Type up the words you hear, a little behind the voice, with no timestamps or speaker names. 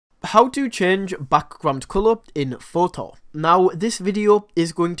how to change background color in Fotor. Now this video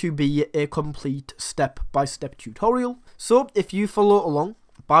is going to be a complete step-by-step tutorial, so if you follow along,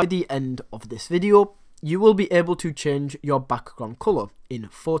 by the end of this video you will be able to change your background color in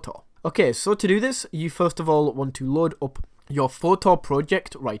Fotor. Okay, so to do this, you first of all want to load up your Fotor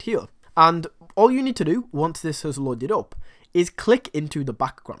project right here, and all you need to do once this has loaded up is click into the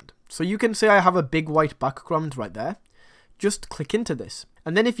background. So you can say I have a big white background right there. Just click into this,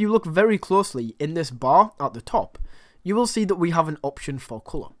 and then if you look very closely in this bar at the top, you will see that we have an option for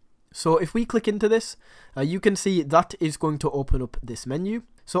color. So if we click into this, you can see that is going to open up this menu.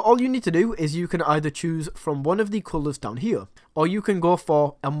 So all you need to do is you can either choose from one of the colors down here, or you can go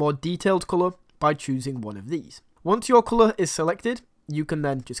for a more detailed color by choosing one of these. Once your color is selected, you can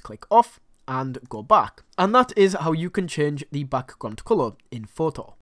then just click off and go back. And that is how you can change the background color in Fotor.